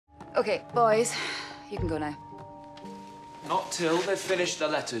OK, boys, you can go now. Not till they've finished their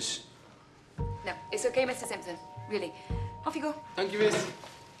letters. No, it's OK, Mr. Simpson. Really. Off you go. Thank you, miss.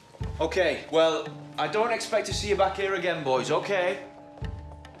 OK, well, I don't expect to see you back here again, boys, OK?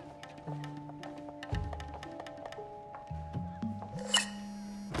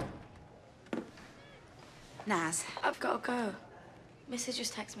 Naz. I've got to go. Missy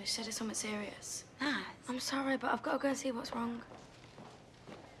just texted me. She said it's something serious. Naz. I'm sorry, but I've got to go and see what's wrong.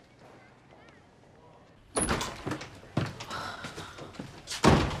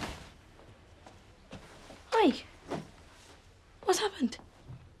 Hi. What's happened?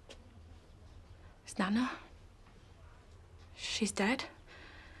 It's Nana. She's dead.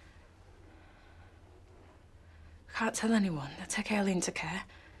 Can't tell anyone. They'll take Hayley into care.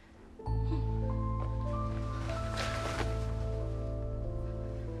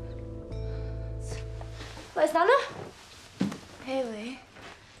 Where's Nana? Hayley.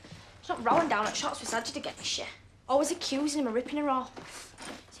 She's not rowing down at shots with Sadger to get me shit. Always accusing him of ripping her off.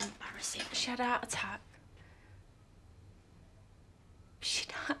 It's embarrassing. She had a heart attack. She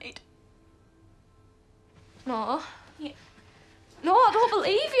died. No. Yeah. No, I don't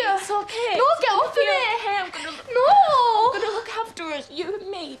believe you. It's okay. No, get off of me. Hey, I'm gonna look. No. I'm gonna look after us, you and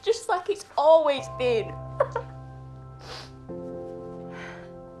me, just like it's always been.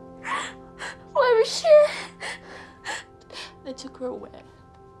 Where is she? They took her away.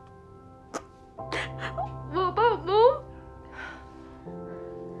 What about Mum?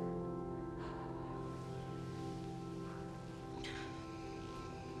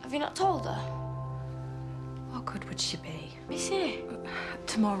 Have you not told her? What good would she be? Missy.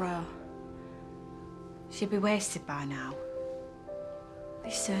 Tomorrow. She'd be wasted by now.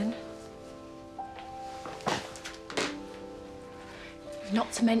 Listen. Not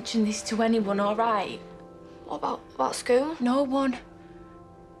to mention this to anyone, all right? What about school? No one.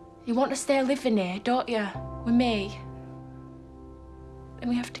 You want to stay living here, don't you? With me. Then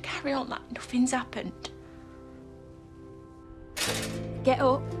we have to carry on like nothing's happened. Get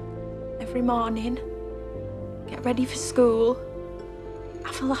up every morning. Get ready for school.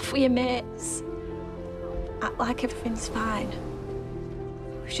 Have a laugh with your mates. Act like everything's fine.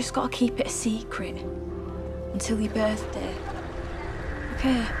 We've just got to keep it a secret until your birthday.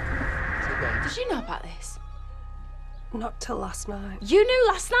 Okay? Did you know about this? Not till last night. You knew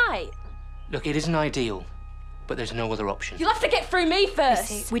last night? Look, it isn't ideal, but there's no other option. You'll have to get through me first.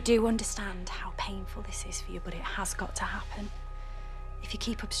 Missy, we do understand how painful this is for you, but it has got to happen. If you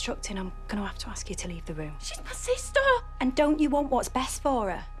keep obstructing, I'm going to have to ask you to leave the room. She's my sister. And don't you want what's best for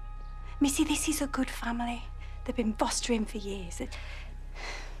her? Missy, this is a good family. They've been fostering for years.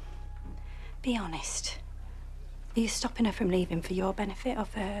 Be honest. Are you stopping her from leaving for your benefit or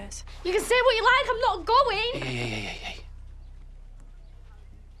for hers? You can say what you like, I'm not going. Hey.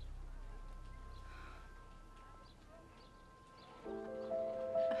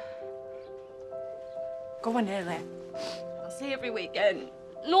 Go on, Hayley. I'll see you every weekend.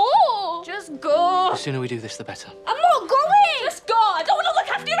 No. Just go. The sooner we do this, the better. I'm not going. Just go. I don't want to look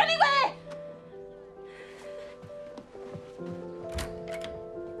after you anyway.